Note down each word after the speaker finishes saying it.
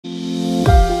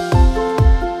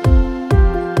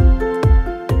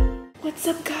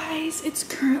up, guys? It's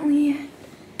currently,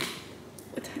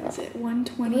 what time is it?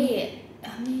 1:20. Wait,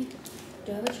 how many,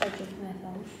 do I have a charger for my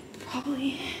phone?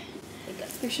 Probably.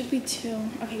 There should be 2.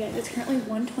 Okay, guys, it's currently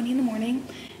 1:20 in the morning.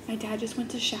 My dad just went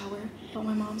to shower, but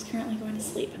my mom's currently going to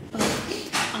sleep. But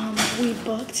we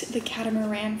booked the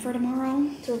catamaran for tomorrow.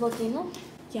 To a volcano?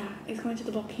 Yeah, it's going to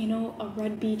the volcano, a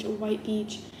red beach, a white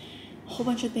beach, a whole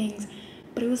bunch of things.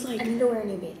 But it was like, I need to wear a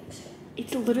new bathing suit.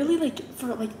 it's literally like for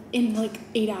like in like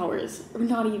 8 hours, or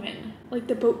not even. Like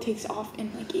the boat takes off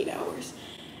in like 8 hours,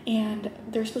 and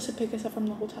they're supposed to pick us up from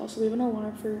the hotel. So we have an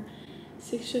alarm for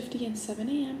 6:50 and 7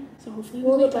 a.m. So hopefully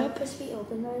we'll Will wake the up. breakfast be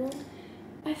open by then?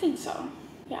 I think so.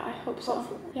 Yeah, I hope so.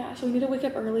 Hopefully. Yeah, so we need to wake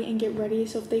up early and get ready.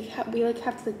 So if they we like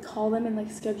have to like call them and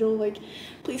like schedule like,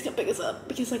 please come pick us up,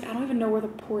 because like I don't even know where the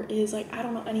port is. Like I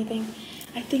don't know anything.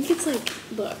 I think it's like,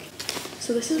 look.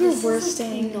 So this is where we're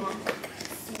staying.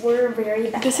 We're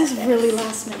very bad. This is really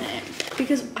last minute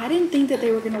because I didn't think that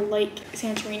they were gonna like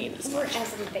Santorini this We're much.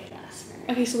 everything last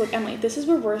minute. Okay, so look, Emily, this is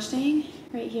where we're staying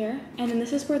right here, and then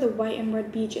this is where the white and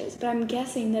red beach is. But I'm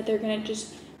guessing that they're gonna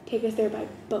just take us there by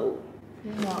boat.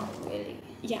 No, really.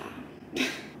 Yeah.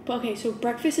 But okay, so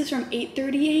breakfast is from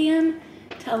 8:30 a.m.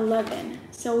 to 11.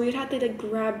 So we would have to like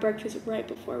grab breakfast right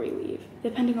before we leave,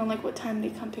 depending on like what time they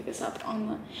come pick us up on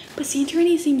the. But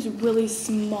Santorini seems really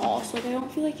small, so like I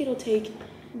don't feel like it'll take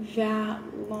that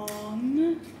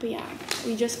long. But yeah,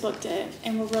 we just booked it,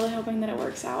 and we're really hoping that it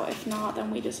works out. If not,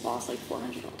 then we just lost like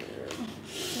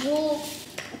 $400. Well,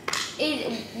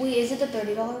 is it the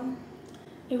 $30 one?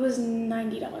 It was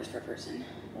 $90 per person.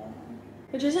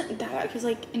 Which isn't that bad, because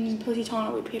like in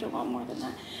Positano we paid a lot more than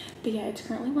that. But yeah, it's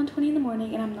currently 1:20 in the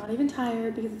morning, and I'm not even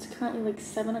tired because it's currently like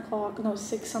 7 o'clock, no,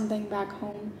 6 something back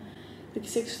home, like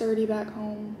 6:30 back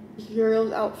home.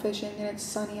 Uriel's out fishing and it's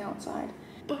sunny outside.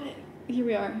 But here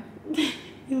we are. You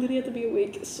literally have to be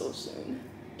awake so soon.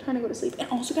 Trying to go to sleep. And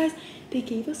also, guys, they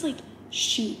gave us like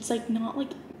sheets, like not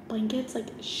like blankets, like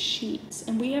sheets.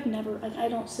 And we have never, like I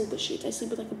don't sleep with sheets. I sleep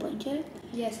with like a blanket.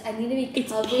 Yes, I need to be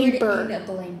It's covered paper. in a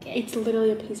blanket. It's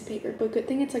literally a piece of paper, but good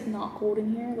thing it's like not cold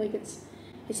in here. Like it's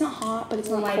not hot, but it's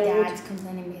not my cold. dad's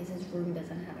complaining because his room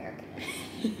doesn't have air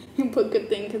conditioning. But good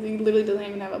thing, because he literally doesn't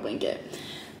even have a blanket.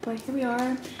 But here we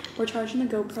are. We're charging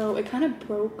the GoPro. It kind of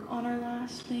broke on our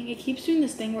last thing. It keeps doing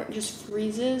this thing where it just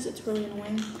freezes. It's really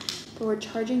annoying. But we're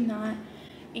charging that,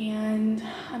 and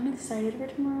I'm excited for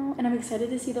tomorrow. And I'm excited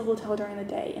to see the hotel during the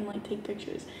day and like take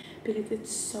pictures because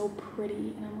it's so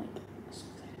pretty. And I'm like so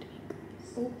excited to be in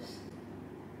Greece. Oops.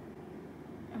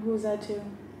 Who was that to?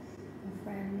 A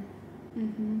friend.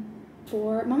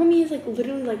 For Mamma Mia is like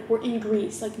literally like we're in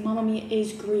Greece. Like Mamma Mia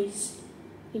is Greece.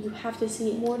 You have to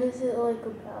see it. What is it like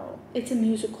about? It's a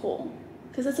musical.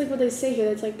 Because that's like what they say here.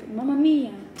 It's like Mamma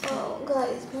Mia. Oh,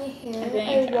 guys, my hair.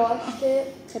 think. I washed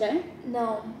it. Today?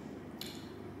 No.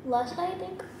 Last night, I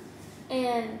think.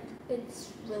 And it's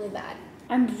really bad.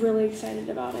 I'm really excited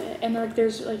about it. And like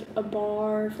there's like a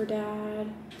bar for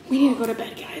Dad. We need to go to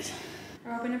bed, guys.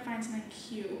 We're hoping to find something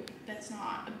cute that's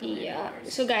not $1 billion. Yeah.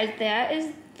 So, guys, that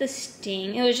is the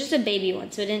sting. It was just a baby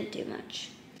one, so it didn't do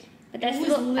much. But that's It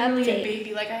was literally a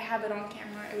baby. Like I have it on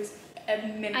camera. It was a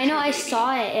miniature I know, I baby.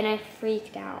 saw it and I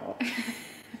freaked out.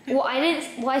 Well,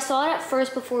 I saw it at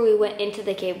first before we went into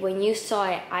the cave. When you saw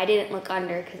it, I didn't look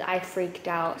under because I freaked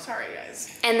out. Sorry,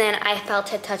 guys. And then I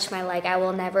felt it touch my leg. I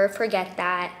will never forget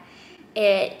that.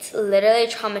 It literally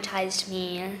traumatized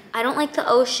me. I don't like the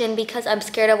ocean because I'm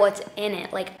scared of what's in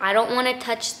it. Like, I don't want to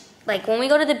touch, like, when we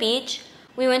go to the beach,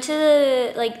 we went to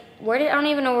the, like, I don't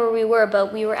even know where we were,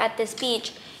 but we were at this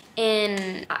beach.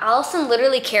 And Allison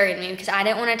literally carried me because I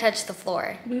didn't want to touch the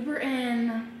floor. We were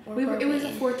in. It was the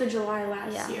 4th of July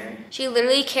last year. She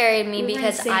literally carried me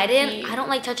because I don't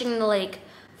like touching the like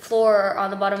floor on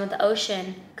the bottom of the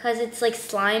ocean because it's like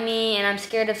slimy and I'm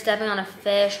scared of stepping on a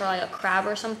fish or like a crab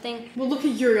or something. Well, look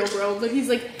at Uriel, bro. Look, he's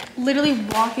like literally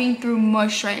walking through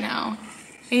mush right now.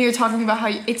 And you're talking about how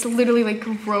it's literally like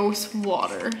gross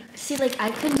water. See, like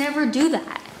I could never do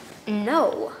that.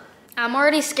 No. I'm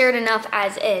already scared enough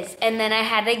as is. And then I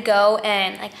had to go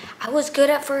and like, I was good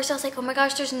at first. I was like, oh my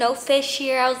gosh, there's no fish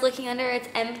here. I was looking under, it's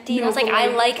empty. And I was like, I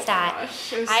like that.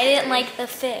 I didn't like the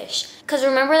fish. Cause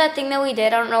remember that thing that we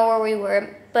did? I don't know where we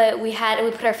were, but we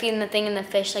put our feet in the thing and the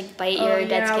fish like bite your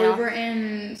dead skin off. We were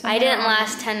in. I didn't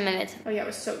last 10 minutes. Oh yeah, it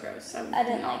was so gross. I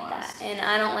didn't like that. And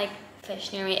I don't like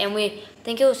fish near me. And we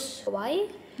think it was Hawaii?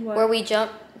 What? Where we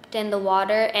jumped in the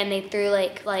water and they threw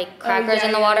like crackers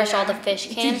in the water so all the fish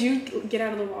came. Did you get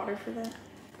out of the water for that?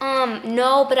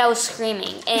 No, but I was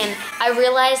screaming and I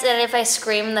realized that if I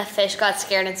screamed, the fish got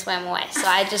scared and swam away. So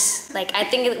I just like, I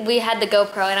think we had the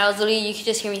GoPro and I was literally, you could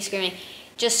just hear me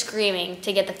screaming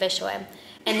to get the fish away.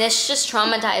 And this just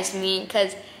traumatized me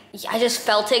because I just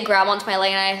felt it grab onto my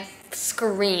leg and I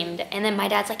screamed. And then my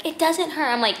dad's like, it doesn't hurt.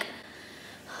 I'm like,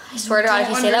 I swear to God, if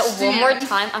you say that one more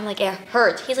time, I'm like, it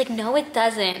hurts. He's like, no, it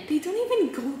doesn't. They don't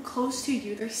even go close to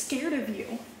you. They're scared of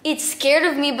you. It's scared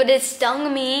of me, but it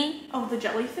stung me. Oh, the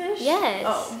jellyfish? Yes.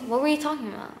 Oh. What were you talking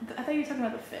about? I thought you were talking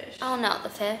about the fish. Oh, no, the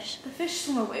fish. The fish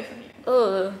swim away from you.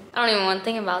 Ugh. I don't even want to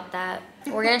think about that.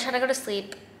 We're going to try to go to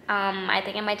sleep. I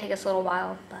think it might take us a little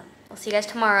while, but we'll see you guys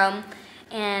tomorrow.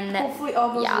 And hopefully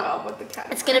all goes well with the cat.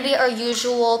 It's going to be our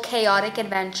usual chaotic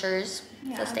adventures.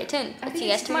 Yeah. So stay tuned. I We'll see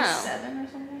you guys tomorrow. 7 or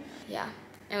something. Yeah.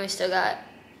 And we still got...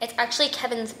 It's actually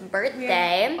Kevin's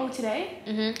birthday. Oh, today?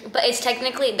 Mm-hmm. But it's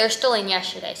technically... They're still in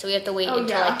yesterday, so we have to wait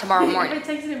until like tomorrow morning. If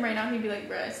I texted him right now, he'd be like,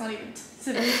 bruh, it's not even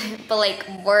today. But like,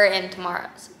 we're in tomorrow.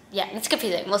 So, yeah, it's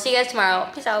confusing. We'll see you guys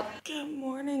tomorrow. Peace out. Good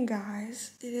morning,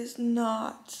 guys. It is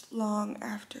not long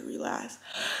after we last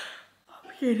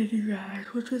updated you guys,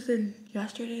 which was in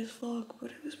yesterday's vlog, but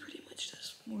it was pretty much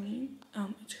this morning.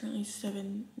 It's currently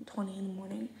 7:20 in the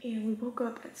morning, and we woke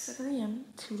up at 7 a.m.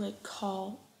 to like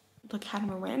call the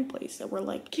catamaran place that we're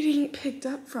like getting picked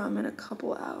up from in a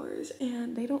couple hours,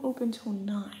 and they don't open till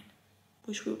 9.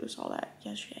 Wish we would have saw that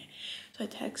yesterday. So I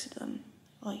texted them,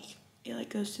 like, it like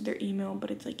goes to their email,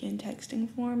 but it's like in texting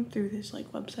form through this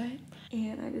like website.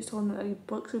 And I just told them that we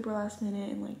booked super last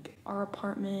minute and like our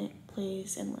apartment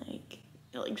place, and like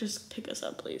just pick us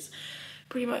up, please,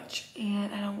 pretty much.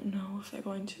 And I don't know if they're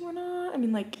going to or not. I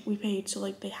mean, like, we paid, so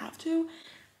like they have to,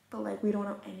 but like we don't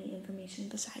know any information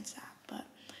besides that. But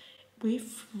we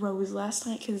froze last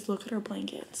night because look at our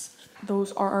blankets.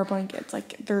 Those are our blankets.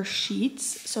 Like, they're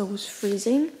sheets, so it was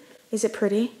freezing. Is it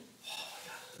pretty?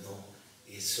 No,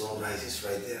 it's sunrise. It's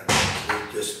right there.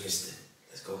 We just missed it.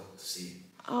 Let's go to see.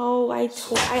 Oh, I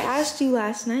asked you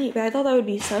last night, but I thought that would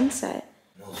be sunset.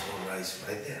 No, sunrise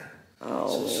right there.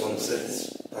 Oh. So sunset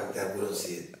is back there. We don't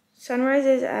see it. Sunrise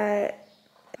is at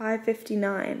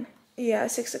 5:59. Yeah,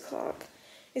 6 o'clock.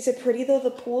 Is it pretty though,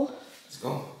 the pool? Let's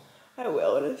go. I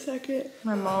will in a second.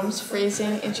 My mom's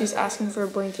freezing and she's asking for a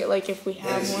blanket, like if we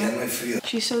have one.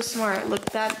 She's so smart.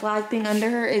 Look, that black thing under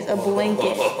her is a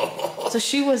blanket. So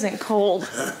she wasn't cold.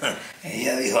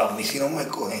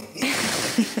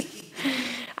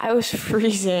 I was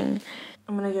freezing.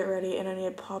 I'm gonna get ready and I need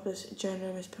to pop this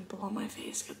ginormous pimple on my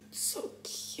face. It's so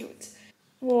cute.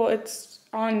 Well, it's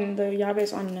on, the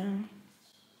Yabe's on now.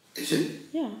 Is it?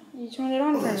 Yeah, you turned it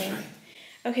on for me. Right.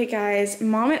 Okay, guys,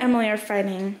 Mom and Emily are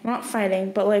fighting. Well, not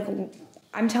fighting, but like,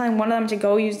 I'm telling one of them to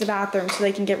go use the bathroom so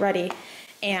they can get ready,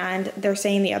 and they're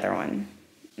saying the other one,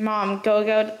 Mom, go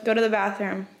to the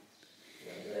bathroom.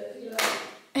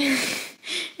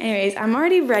 Anyways, I'm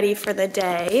already ready for the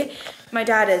day. My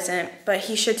dad isn't, but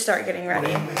he should start getting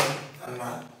ready. I'm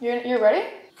not. You're ready?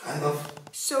 Kind of.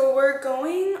 So we're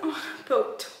going on a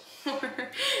boat tour,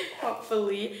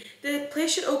 hopefully. The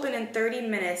place should open in 30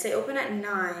 minutes. They open at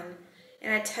 9.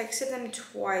 And I texted them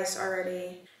twice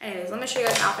already. Anyways, let me show you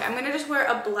guys an outfit. I'm gonna just wear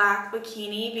a black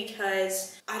bikini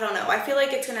because, I don't know, I feel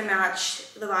like it's gonna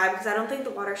match the vibe because I don't think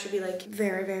the water should be like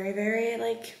very, very, very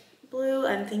like blue.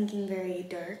 I'm thinking very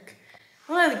dark.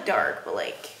 Well, not like dark, but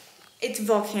like it's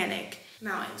volcanic,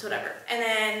 mountains, whatever. And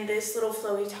then this little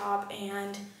flowy top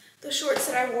and the shorts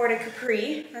that I wore to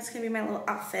Capri. That's gonna be my little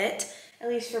outfit. At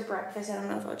least for breakfast. I don't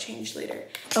know if I'll change later.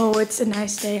 Oh, it's a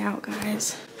nice day out,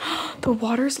 guys. The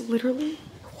water's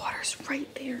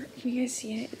right there. Can you guys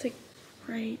see it? It's like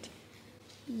right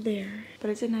there.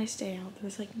 But it's a nice day out.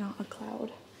 There's like not a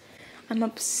cloud. I'm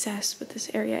obsessed with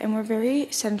this area, and we're very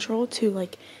central to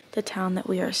like the town that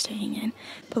we are staying in.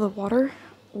 But the water,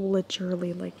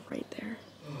 literally like right there.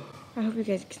 I hope you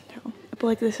guys can tell. But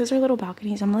like, this is our little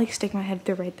balconies. I'm gonna like stick my head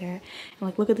through right there and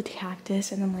like look at the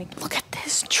cactus, and then like look at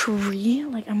this tree.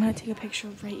 Like, I'm gonna take a picture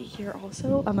right here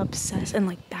also. I'm obsessed. And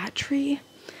like that tree,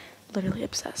 literally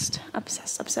obsessed.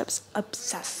 Obsessed.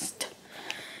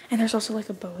 And there's also like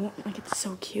a boat. Like, it's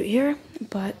so cute here.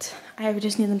 But I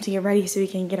just need them to get ready so we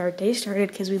can get our day started,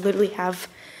 because we literally have,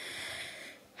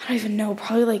 I don't even know,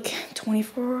 probably like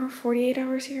 24, 48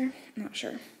 hours here. I'm not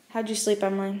sure. How'd you sleep,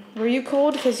 Emily? Were you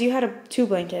cold? Because you had 2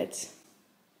 blankets.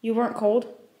 You weren't cold?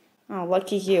 Oh,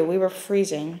 lucky you. We were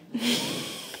freezing.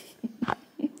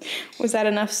 Was that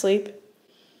enough sleep?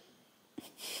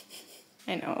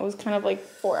 I know, it was kind of like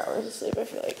 4 hours of sleep, I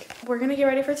feel like. We're gonna get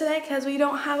ready for today because we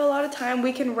don't have a lot of time.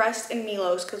 We can rest in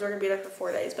Milos because we're gonna be there for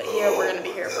 4 days, but here we're gonna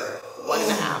be here for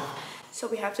 1.5. So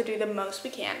we have to do the most we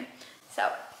can.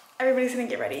 So everybody's gonna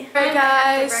get ready. All right,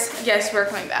 guys. Yes, we're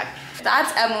coming back.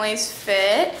 That's Emily's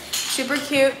fit. Super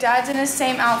cute. Dad's in his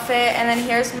same outfit, and then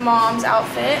here's Mom's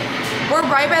outfit. We're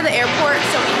right by the airport,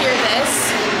 so we hear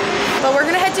this. But we're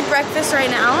gonna head to to breakfast right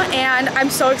now, and I'm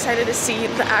so excited to see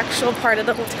the actual part of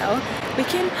the hotel. We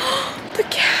can, the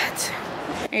cat.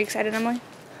 Are you excited, Emily?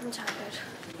 I'm tired.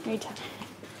 Are you tired?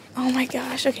 Oh my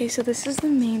gosh, okay, so this is the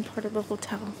main part of the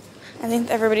hotel. I think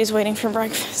everybody's waiting for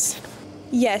breakfast.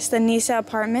 Yes, the Nisa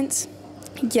Apartments.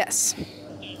 Yes.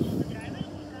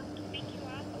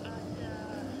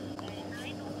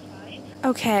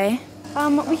 Okay.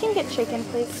 We can get chicken,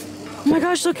 please. Oh my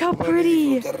gosh, look how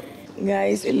pretty.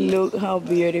 Guys, look how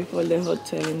beautiful the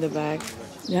hotel in the back.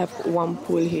 You have one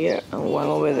pool here and one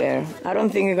over there. I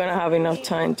don't think you're gonna have enough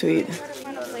time to eat.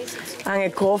 And a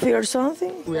coffee or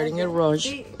something? We're in a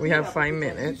rush. We have 5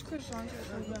 minutes.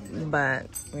 But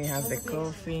we have the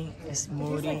coffee, a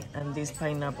smoothie, and this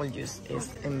pineapple juice is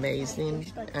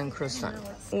amazing, and croissant.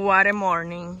 What a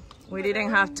morning. We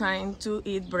didn't have time to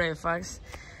eat breakfast,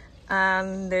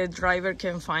 and the driver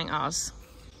can find us.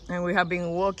 And we have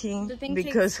been walking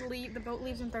because the boat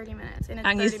leaves in 30 minutes, and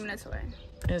it's 30 minutes away.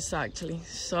 Exactly.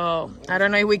 So I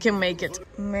don't know if we can make it.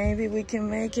 Maybe we can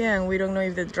make it, and we don't know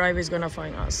if the driver is gonna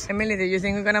find us. Emily, do you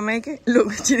think we're gonna make it?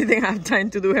 Look, she didn't have time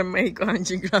to do her makeup and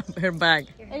she grabbed her bag.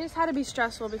 It just had to be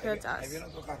stressful because it's us.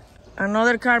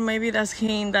 Another car, maybe that's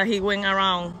him that he went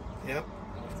around. Yep.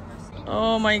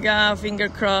 Oh my God, finger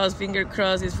crossed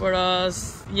is for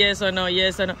us. Yes or no,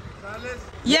 yes or no.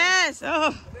 Yes,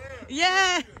 oh,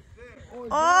 yeah.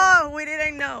 Oh, we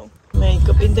didn't know.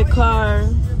 Makeup in the car.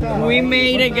 We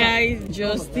made it, guys,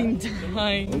 just in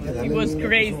time. It was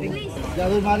crazy.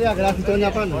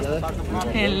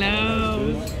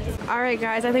 Hello. Alright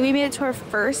guys, I think we made it to our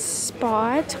first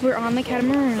spot. We're on the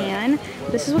catamaran.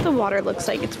 This is what the water looks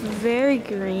like. It's very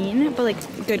green, but like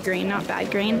good green, not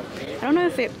bad green. I don't know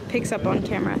if it picks up on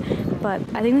camera, but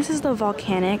I think this is the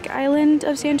volcanic island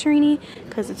of Santorini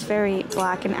because it's very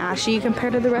black and ashy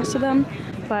compared to the rest of them.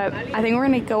 But I think we're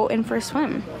gonna go in for a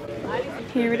swim.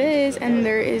 Here it is, and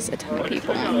there is a ton of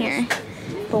people in here.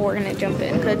 But we're gonna jump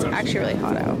in because it's actually really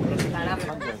hot out.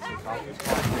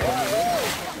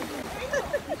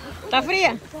 ¿Está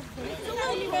fría?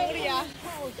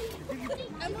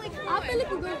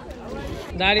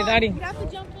 Daddy, daddy.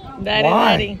 Daddy,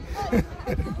 daddy.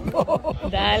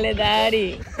 Dale,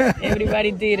 daddy.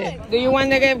 Everybody did it. Do you want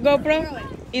the GoPro?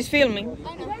 It's filming.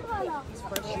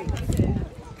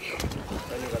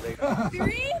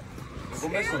 3, 2,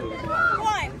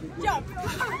 1, jump.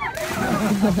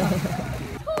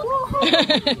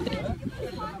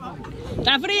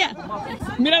 ¿Está fría?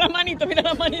 Mira las manitos, mira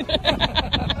las manitos.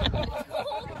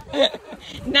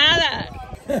 Nada.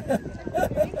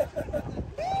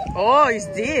 Oh, it's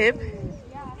deep.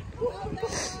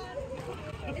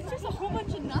 It's just a whole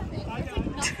bunch of nothing. It's like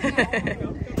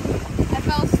nothing. I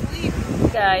fell asleep.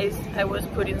 Guys, I was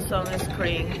putting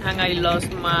sunscreen and I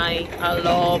lost my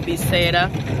aloe visera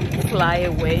fly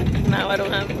away. Now I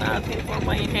don't have nothing for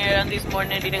my hair, and this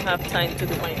morning I didn't have time to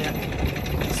do my hair.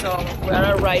 So we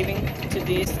are arriving to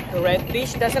this red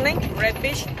beach. That's the name? Red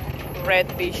beach?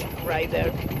 Red beach right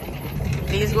there.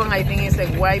 This one I think is a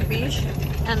white beach,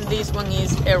 and this one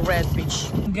is a red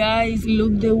beach. Guys,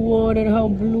 look the water, how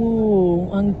blue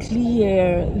and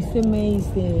clear. It's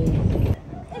amazing.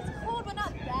 It's cold, but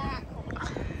not that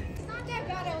cold. It's not that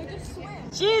bad. I would just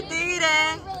swim. She did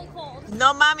it. It's really cold.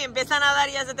 No, mami, empieza a nadar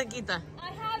y ya se te quita.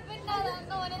 I have been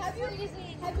nadando, and it's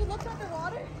freezing. Have you looked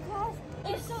underwater? Yes.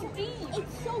 It's so deep.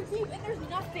 It's so deep, and there's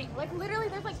nothing. Like literally,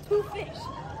 there's like 2 fish.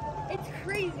 It's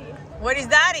crazy. Where is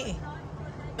daddy?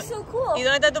 It's so cool. ¿Y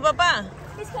dónde está tu papá?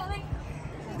 He's coming.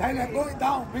 Dale, going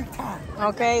down big time.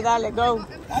 Ok, dale, go.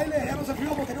 Dale, ya no se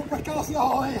frío porque tiene un pescado así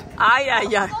abajo de ella. Ay,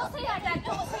 ay, ay. Don't say that, Dad.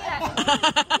 Don't say that.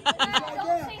 Dad,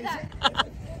 don't say that.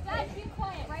 Dad, be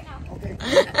quiet right now. Okay.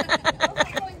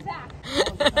 I'm going back.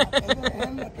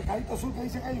 El pescadito azul que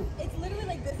dicen ellos. It's literally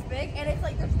like this big, and it's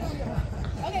like there's no way.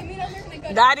 Okay, Mira, we're gonna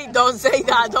go. Daddy, don't say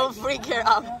that. Don't freak her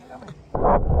out.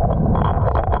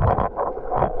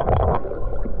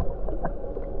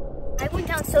 I went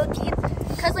down so deep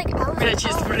because like I was Yeah,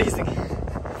 she's freezing.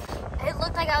 it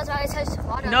looked like I was about to touch the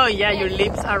bottom. No, yeah, your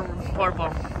lips are purple.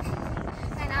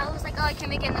 And I was like, oh, I can't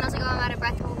make it. And then I was like, oh, I'm out of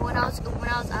breath. But when I was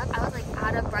up, I was like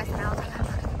out of breath, and I was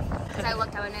like, because I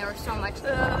looked out and there was so much to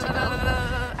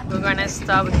go. We're gonna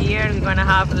stop here. We're gonna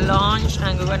have lunch,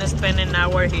 and we're gonna spend an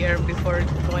hour here before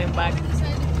going back.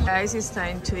 Guys, it's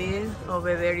time to eat.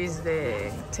 Over there is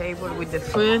the table with the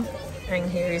food, and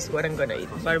here is what I'm gonna eat: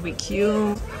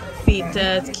 barbecue,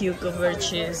 pita, cucumber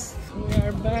cheese. We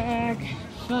are back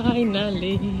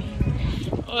finally.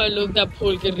 Oh, look, that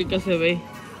pool, que rica se ve.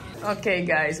 Okay,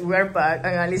 guys, we're back,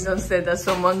 and Alison said that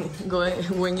someone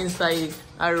went inside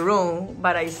our room,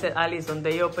 but I said, Alison,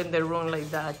 they opened the room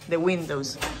like that, the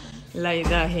windows, like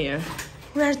that here.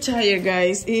 We're tired,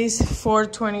 guys. It's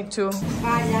 4:22.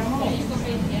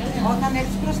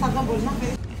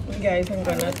 Guys, I'm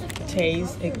gonna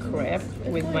taste a crepe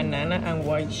with banana and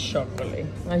white chocolate.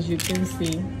 As you can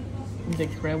see, the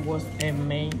crepe was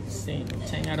amazing.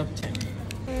 10 out of 10.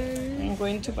 I'm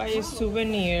going to buy a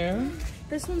souvenir.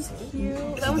 This one's cute.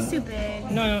 That one's too big.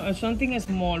 No, something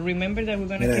small. Remember that we're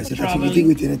gonna Mira, keep ese traveling. chiquitico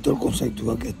y tiene todo el concepto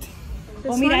aquí.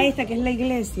 Oh, mira esta que es la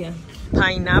iglesia.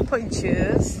 Pineapple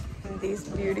juice. This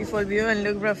beautiful view, and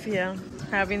look, Rafia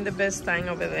having the best time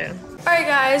over there. All right,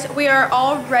 guys, we are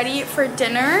all ready for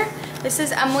dinner. This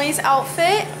is Emily's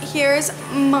outfit. Here's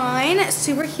mine. It's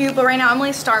super cute, but right now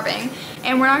Emily's starving.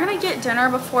 And we're not gonna get dinner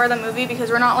before the movie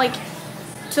because we're not like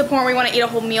to the point where we wanna eat a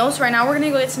whole meal. So right now we're gonna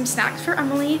go get some snacks for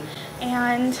Emily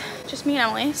and just me and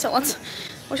Emily. So let's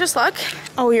wish us luck.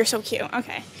 Oh, you're so cute.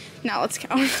 Okay, now let's go.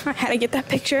 I had to get that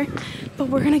picture, but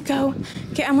we're gonna go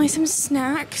get Emily some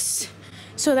snacks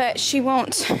so that she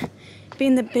won't be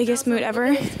in the biggest mood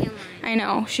ever. I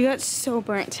know, she got so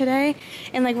burnt today,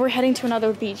 and like we're heading to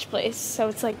another beach place, so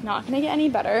it's like not gonna get any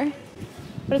better,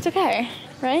 but it's okay,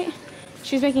 right?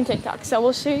 She's making TikTok, so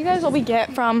we'll show you guys what we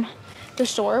get from the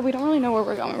store. We don't really know where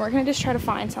we're going. We're gonna just try to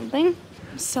find something.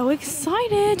 I'm so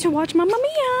excited to watch Mamma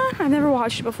Mia. I've never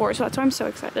watched it before, so that's why I'm so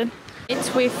excited.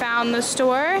 We found the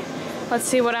store. Let's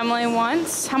see what Emily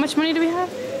wants. How much money do we have?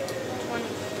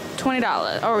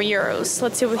 $20 or euros.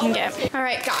 Let's see what we can get. All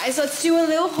right, guys, let's do a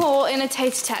little haul and a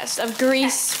taste test of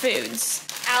Greece foods.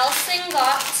 Allison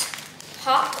got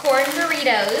popcorn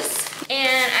Doritos,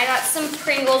 and I got some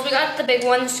Pringles. We got the big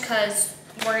ones because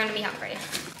we're gonna be hungry.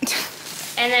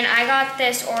 And then I got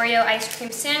this Oreo ice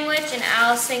cream sandwich, and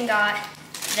Allison got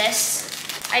this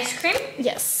ice cream.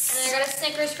 Yes. And I got a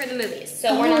Snickers for the movies,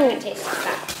 so we're not gonna taste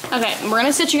that. Okay, we're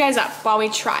gonna sit you guys up while we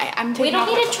try. We don't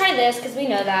need to try this because we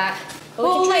know that. But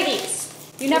we can try these.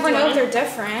 You never know if they're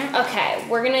different. Okay,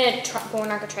 we're gonna try, but we're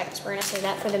not gonna try this. We're gonna save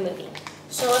that for the movie.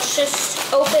 So let's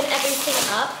just open everything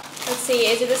up. Let's see,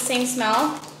 is it the same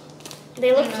smell?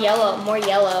 They look yellow, more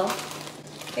yellow.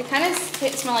 They kind of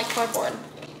smell like cardboard.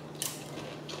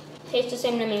 Taste the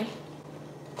same to me.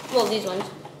 Well, these ones.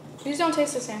 These don't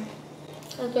taste the same.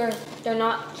 They're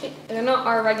not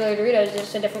our regular Doritos. It's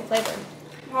just a different flavor.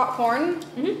 Popcorn?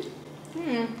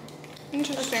 Mm-hmm.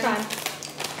 Interesting. Let's try.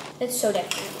 It's so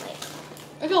different. Like,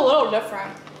 it's a little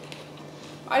different.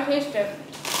 I taste it.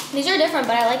 these are different,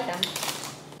 but I like them.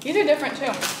 These are different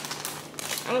too.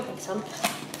 I don't think so.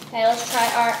 Okay, let's try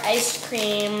our ice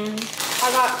cream.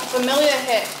 I got Familia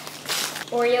Hit.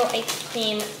 Oreo ice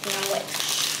cream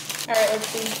sandwich. All right, let's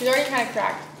see. She's already kind of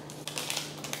cracked.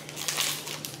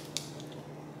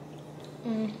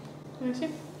 Let me see.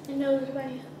 I know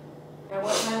everybody. At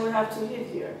what time we have to leave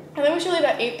here? I think we should leave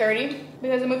at 8:30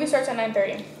 because the movie starts at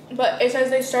 9:30. But it says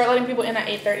they start letting people in at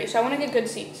 8:30, so I want to get good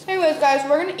seats. Anyways, guys,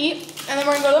 we're gonna eat and then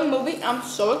we're gonna go to the movie. I'm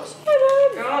so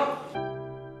excited. Go.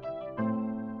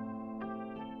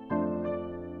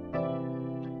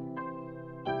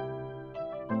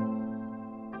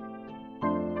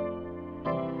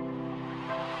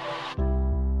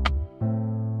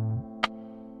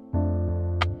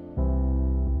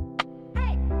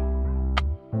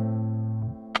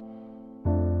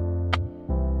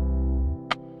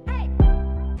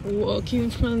 Walking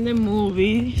from the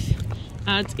movies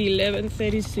at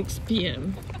 11:36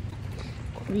 p.m.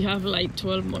 We have like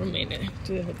 12 more minutes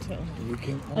to the hotel.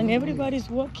 And everybody's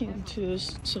walking too,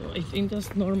 so I think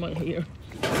that's normal here.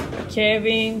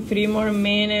 Kevin, 3 more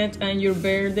minutes and your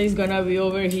birthday is gonna be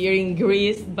over here in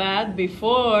Greece, but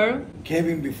before...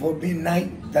 Kevin, before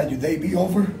midnight, that your day be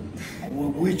over, we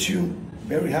wish you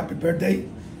very happy birthday.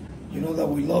 You know that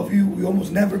we love you. We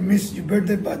almost never miss your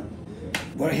birthday, but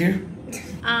we're here.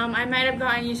 I might have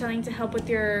gotten you something to help with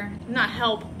your, not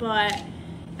help, but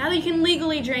now that you can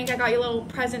legally drink, I got you a little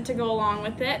present to go along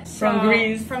with it. So, From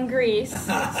Greece. From Greece.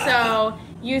 So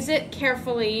use it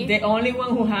carefully. The only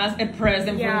one who has a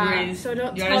present from Greece. So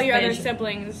don't You're tell your other special.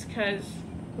 siblings, because...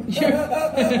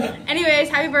 Anyways,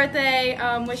 happy birthday.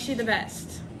 Wish you the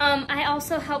best. I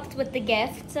also helped with the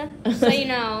gift, so you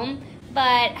know.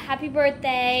 But happy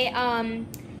birthday.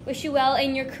 Wish you well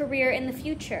in your career in the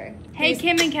future. Hey,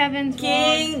 Kim and Kevin.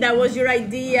 King, that was your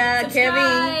idea.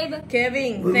 Subscribe.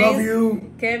 Kevin, We love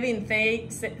you. Kevin,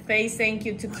 say thank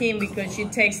you to Kim because she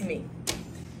texts me.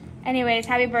 Anyways,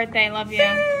 happy birthday. Love you.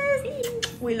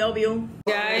 We love you.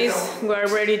 Guys, we're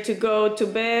ready to go to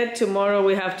bed. Tomorrow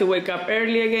we have to wake up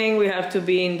early again. We have to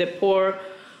be in the port.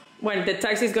 When the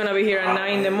taxi is gonna be here at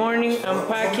 9 in the morning. I'm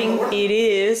packing. It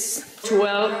is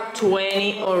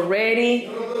 12:20 already.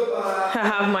 I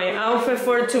have my outfit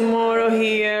for tomorrow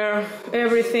here,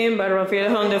 everything, but Rafael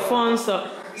is on the phone, so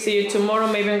See you tomorrow.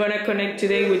 Maybe I'm gonna connect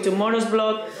today with tomorrow's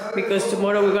vlog because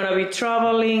tomorrow we're gonna be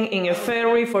traveling in a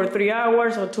ferry for 3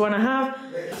 hours or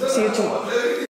 2.5. See you tomorrow.